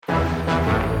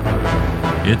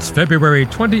It's February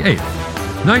 28th,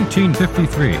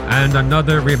 1953, and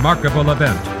another remarkable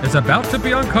event is about to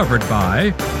be uncovered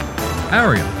by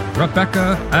Ariel,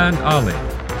 Rebecca, and Ali,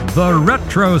 the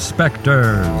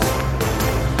Retrospectors.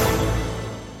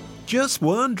 Just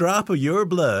one drop of your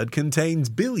blood contains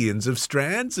billions of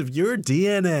strands of your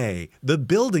DNA, the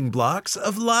building blocks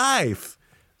of life.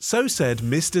 So said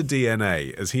Mr.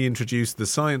 DNA as he introduced the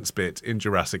science bit in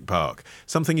Jurassic Park,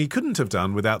 something he couldn't have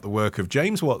done without the work of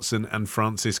James Watson and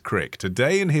Francis Crick.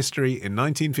 Today in history in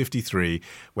 1953,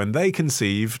 when they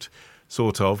conceived,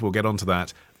 we'll get onto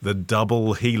that, the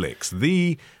double helix,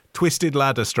 the twisted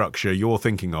ladder structure you're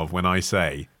thinking of when I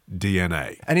say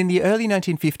DNA. And in the early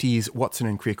 1950s, Watson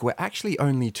and Crick were actually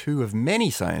only two of many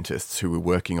scientists who were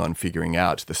working on figuring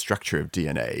out the structure of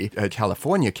DNA. A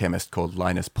California chemist called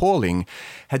Linus Pauling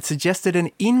had suggested an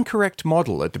incorrect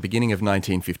model at the beginning of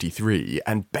 1953,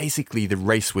 and basically the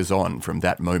race was on from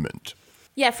that moment.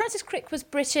 Yeah, Francis Crick was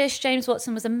British, James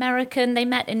Watson was American. They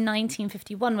met in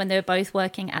 1951 when they were both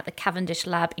working at the Cavendish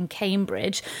Lab in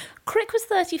Cambridge. Crick was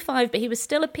 35, but he was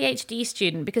still a PhD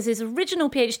student because his original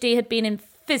PhD had been in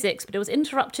physics, but it was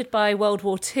interrupted by World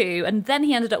War II, and then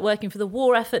he ended up working for the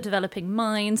war effort, developing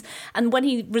mines, and when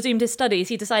he resumed his studies,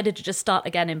 he decided to just start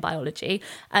again in biology.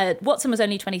 Watson was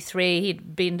only 23,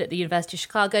 he'd been at the University of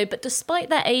Chicago, but despite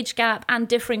their age gap and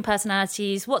differing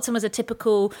personalities, Watson was a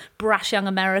typical brash young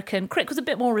American. Crick was a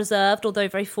bit more reserved, although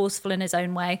very forceful in his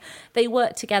own way. They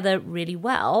worked together really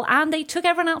well, and they took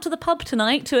everyone out to the pub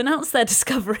tonight to announce their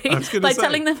discovery by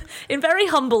telling them in very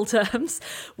humble terms,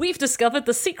 "We've discovered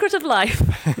the secret of life."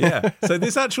 Yeah, so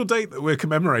this actual date that we're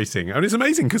commemorating, and it's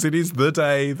amazing because it is the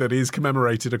day that is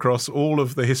commemorated across all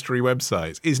of the history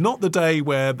websites, is not the day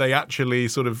where they actually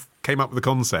sort of came up with the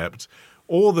concept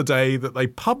or the day that they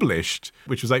published,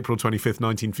 which was April 25th,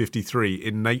 1953,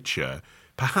 in Nature,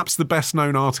 perhaps the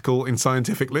best-known article in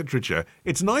scientific literature.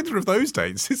 It's neither of those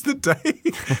dates. It's the day,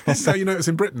 this is how you know it's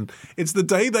in Britain, it's the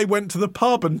day they went to the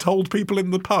pub and told people in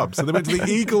the pub. So they went to the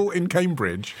Eagle in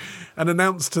Cambridge and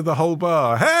announced to the whole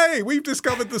bar, "Hey, we've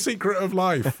discovered the secret of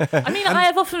life." I mean, I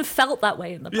have often felt that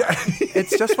way in the pub. Yeah.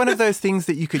 It's just one of those things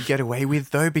that you could get away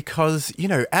with, though, because, you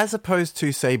know, as opposed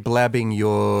to, say, blabbing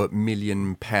your £1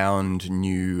 million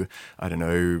new,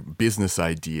 business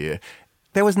idea,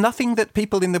 there was nothing that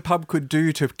people in the pub could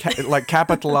do to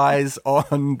capitalize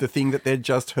on the thing that they'd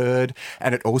just heard.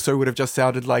 And it also would have just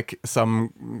sounded like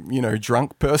some,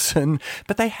 drunk person.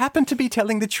 But they happened to be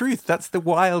telling the truth. That's the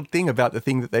wild thing about the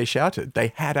thing that they shouted.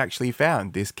 They had actually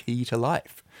found this key to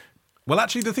life. Well,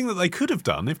 actually, the thing that they could have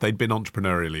done, if they'd been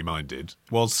entrepreneurially minded,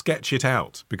 was sketch it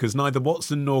out, because neither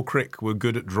Watson nor Crick were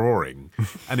good at drawing.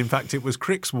 And in fact, it was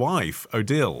Crick's wife,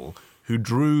 Odile, who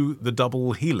drew the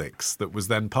double helix that was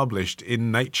then published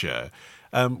in Nature,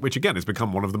 which again has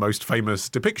become one of the most famous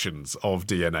depictions of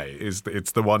DNA.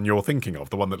 It's the one you're thinking of,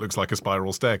 the one that looks like a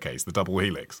spiral staircase, the double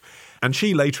helix. And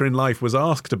she later in life was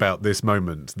asked about this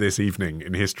moment, this evening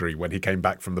in history, when he came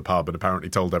back from the pub and apparently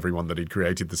told everyone that he'd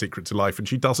created the secret to life, and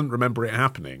she doesn't remember it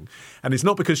happening. And it's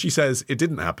not because she says it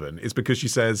didn't happen, it's because she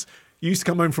says, "You used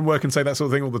to come home from work and say that sort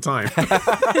of thing all the time."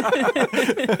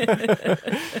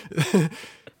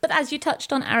 But as you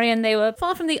touched on, Arian, they were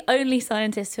far from the only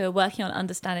scientists who were working on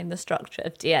understanding the structure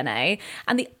of DNA.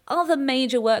 And the other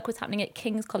major work was happening at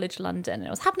King's College London. And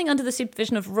it was happening under the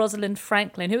supervision of Rosalind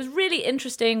Franklin, who was a really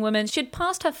interesting woman. She'd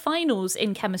passed her finals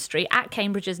in chemistry at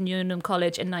Cambridge's Newnham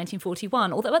College in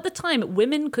 1941, although at the time,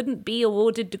 women couldn't be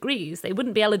awarded degrees. They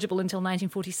wouldn't be eligible until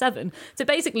 1947. So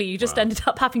basically, you just ended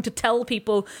up having to tell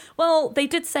people, well, they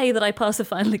did say that I passed the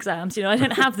final exams. I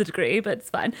don't have the degree, but it's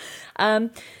fine.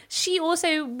 She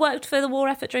also worked for the war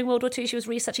effort during World War II. She was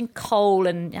researching coal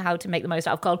and how to make the most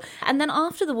out of coal. And then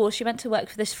after the war, she went to work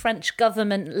for this French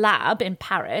government lab in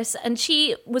Paris. And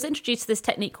she was introduced to this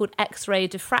technique called X-ray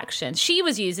diffraction. She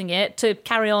was using it to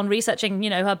carry on researching,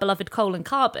 her beloved coal and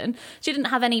carbon. She didn't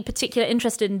have any particular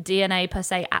interest in DNA per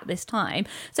se at this time.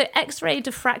 So X-ray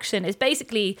diffraction is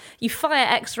basically you fire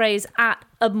X-rays at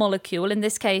a molecule, in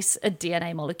this case, a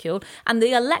DNA molecule, and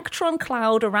the electron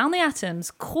cloud around the atoms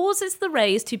causes the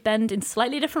rays to bend in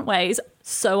slightly different ways,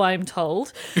 so I'm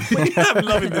told. I'm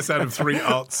loving the sound of 3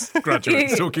 arts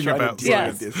graduates talking about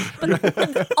science. Yes.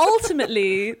 But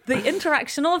ultimately, the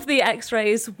interaction of the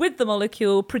X-rays with the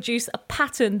molecule produce a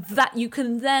pattern that you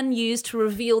can then use to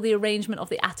reveal the arrangement of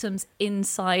the atoms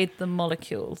inside the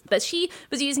molecule. But she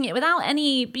was using it without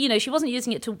any, she wasn't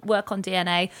using it to work on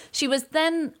DNA. She was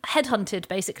then headhunted,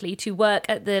 basically, to work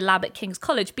at the lab at King's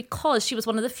College because she was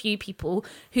one of the few people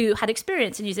who had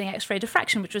experience in using X-ray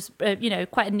diffraction, which was,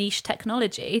 quite a niche technology.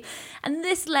 And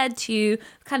this led to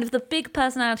kind of the big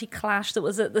personality clash that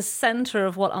was at the center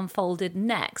of what unfolded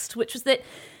next, which was that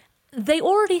they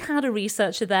already had a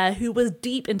researcher there who was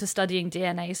deep into studying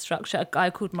DNA structure, a guy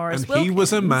called Maurice And Wilkins. he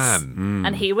was a man.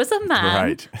 And he was a man.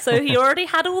 Right. So he already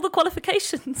had all the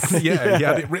qualifications. Yeah, he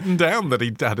had it written down that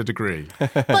he had a degree.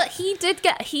 But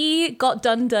he got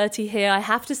done dirty here, I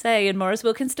have to say, in Maurice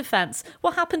Wilkins' defense.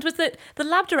 What happened was that the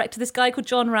lab director, this guy called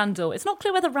John Randall, it's not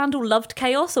clear whether Randall loved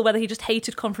chaos or whether he just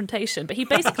hated confrontation, but he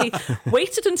basically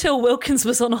waited until Wilkins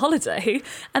was on holiday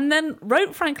and then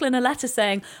wrote Franklin a letter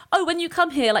saying, oh, when you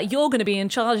come here, like, you're going to be in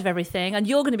charge of everything and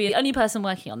you're going to be the only person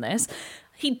working on this.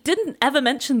 He didn't ever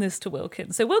mention this to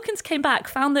Wilkins. So Wilkins came back,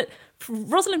 found that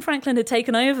Rosalind Franklin had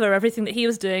taken over everything that he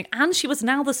was doing, and she was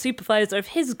now the supervisor of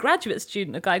his graduate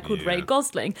student, a guy called Ray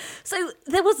Gosling. So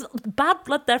there was bad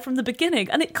blood there from the beginning,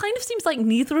 and it kind of seems like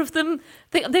neither of them,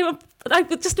 they were, I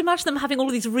would just imagine them having all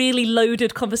of these really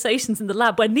loaded conversations in the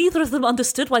lab where neither of them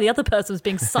understood why the other person was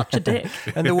being such a dick.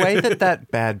 And the way that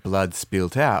bad blood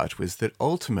spilt out was that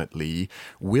ultimately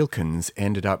Wilkins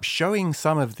ended up showing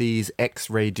some of these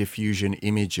X-ray diffusion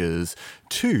images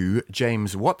to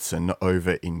James Watson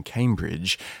over in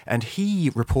Cambridge, and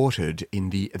he reported in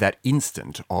that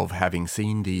instant of having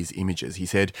seen these images, he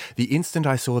said, "The instant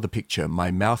I saw the picture,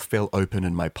 my mouth fell open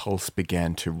and my pulse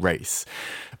began to race."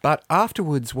 But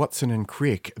afterwards, Watson and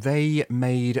Crick, they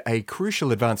made a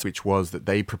crucial advance, which was that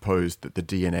they proposed that the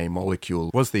DNA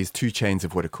molecule was these two chains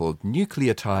of what are called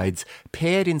nucleotides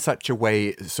paired in such a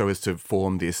way so as to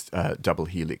form this double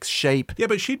helix shape. Yeah,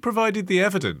 but she'd provided the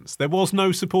evidence. There was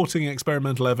no supporting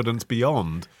experimental evidence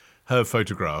beyond her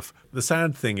photograph. The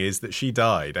sad thing is that she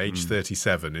died aged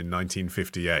 37 in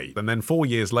 1958. And then 4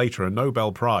 years later, a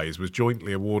Nobel Prize was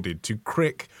jointly awarded to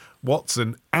Crick,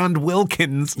 Watson and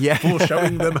Wilkins for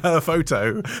showing them her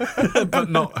photo, but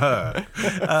not her.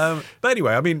 But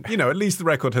anyway, I mean, at least the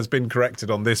record has been corrected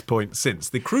on this point since.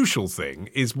 The crucial thing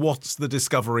is what's the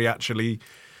discovery actually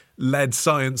led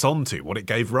science onto, what it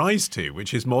gave rise to,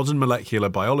 which is modern molecular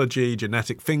biology,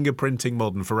 genetic fingerprinting,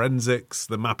 modern forensics,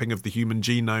 the mapping of the human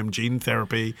genome, gene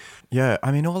therapy. Yeah,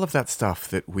 I mean, all of that stuff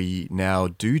that we now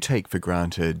do take for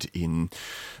granted in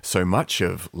so much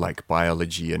of like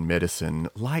biology and medicine,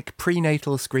 like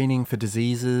prenatal screening for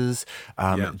diseases,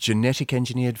 genetic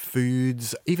engineered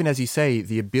foods, even as you say,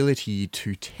 the ability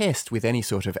to test with any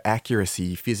sort of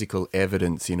accuracy physical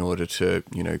evidence in order to,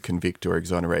 convict or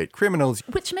exonerate criminals.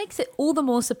 Which makes it all the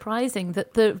more surprising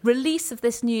that the release of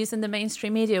this news in the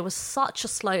mainstream media was such a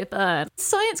slow burn.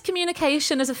 Science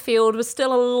communication as a field was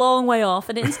still a long way off,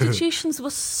 and institutions were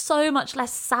so much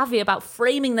less savvy about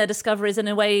framing their discoveries in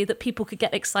a way that people could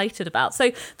get excited about.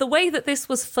 So the way that this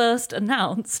was first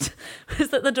announced was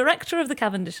that the director of the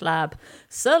Cavendish Lab,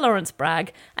 Sir Lawrence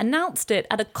Bragg, announced it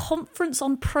at a conference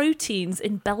on proteins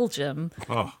in Belgium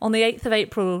on the 8th of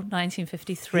April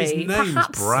 1953. His name's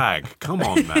Bragg. Come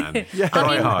on, man.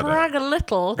 Try harder. Brag a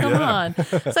little. Come on.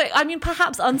 So, I mean,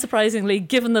 perhaps unsurprisingly,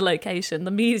 given the location,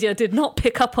 the media did not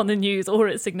pick up on the news or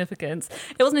its significance.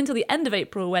 It wasn't until the end of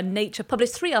April when Nature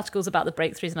published 3 articles about the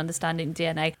breakthroughs in understanding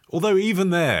DNA. Although even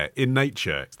there, in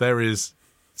Nature, there is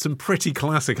some pretty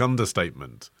classic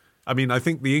understatement. I mean, I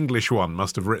think the English one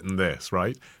must have written this,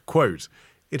 right? Quote,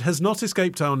 "It has not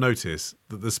escaped our notice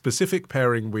that the specific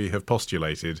pairing we have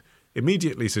postulated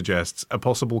immediately suggests a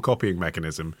possible copying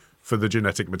mechanism for the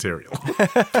genetic material."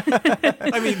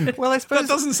 I mean, well, I suppose that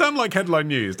doesn't sound like headline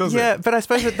news, does it? Yeah, but I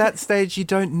suppose at that stage you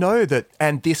don't know that,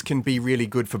 and this can be really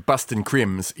good for busting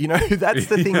crims. That's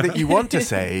the thing that you want to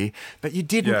say, but you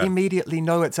didn't immediately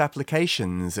know its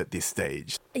applications at this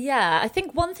stage. Yeah, I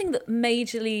think one thing that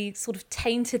majorly sort of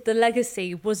tainted the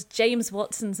legacy was James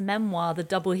Watson's memoir, The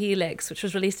Double Helix, which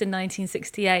was released in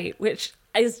 1968, which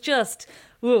is just...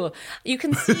 Ooh, you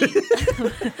can see.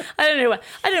 I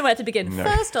don't know where to begin. No.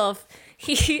 First off,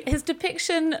 his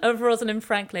depiction of Rosalind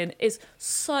Franklin is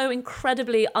so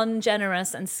incredibly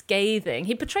ungenerous and scathing.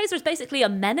 He portrays her as basically a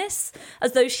menace,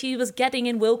 as though she was getting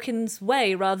in Wilkins'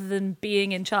 way rather than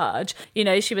being in charge.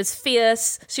 She was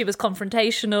fierce, she was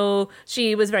confrontational,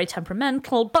 she was very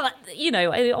temperamental, but,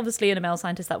 obviously in a male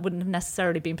scientist that wouldn't have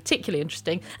necessarily been particularly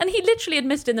interesting. And he literally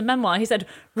admitted in the memoir, he said,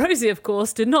 "Rosie, of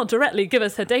course, did not directly give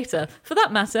us her data. For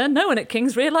that matter, no one at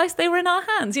King's realised they were in our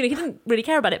hands." He didn't really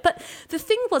care about it. But the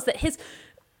thing was that his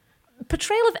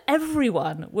portrayal of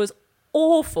everyone was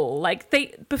awful. Like,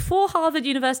 before Harvard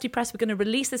University Press were going to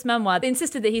release this memoir, they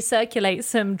insisted that he circulate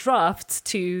some drafts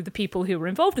to the people who were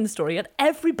involved in the story, and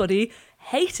everybody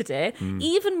hated it.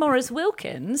 Even Maurice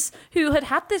Wilkins, who had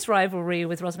had this rivalry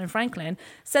with Rosalind Franklin,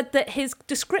 said that his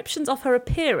descriptions of her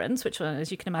appearance, which,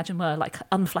 as you can imagine, were like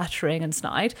unflattering and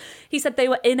snide, he said they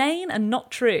were inane and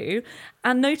not true,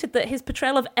 and noted that his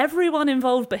portrayal of everyone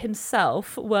involved but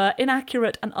himself were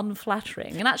inaccurate and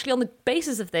unflattering. And actually, on the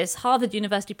basis of this, Harvard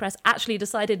University Press actually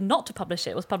decided not to publish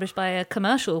it. It was published by a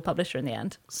commercial publisher in the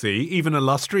end. See, even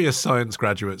illustrious science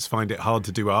graduates find it hard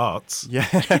to do arts. Yeah.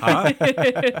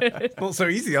 Not so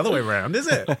easy the other way around, is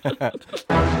it?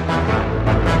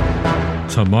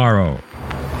 Tomorrow.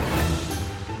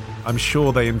 I'm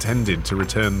sure they intended to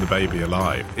return the baby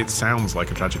alive. It sounds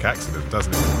like a tragic accident,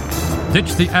 doesn't it?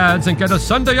 Ditch the ads and get a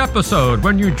Sunday episode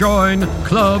when you join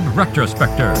Club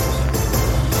Retrospectors.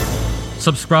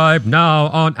 Subscribe now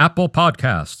on Apple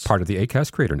Podcasts. Part of the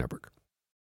Acast Creator Network.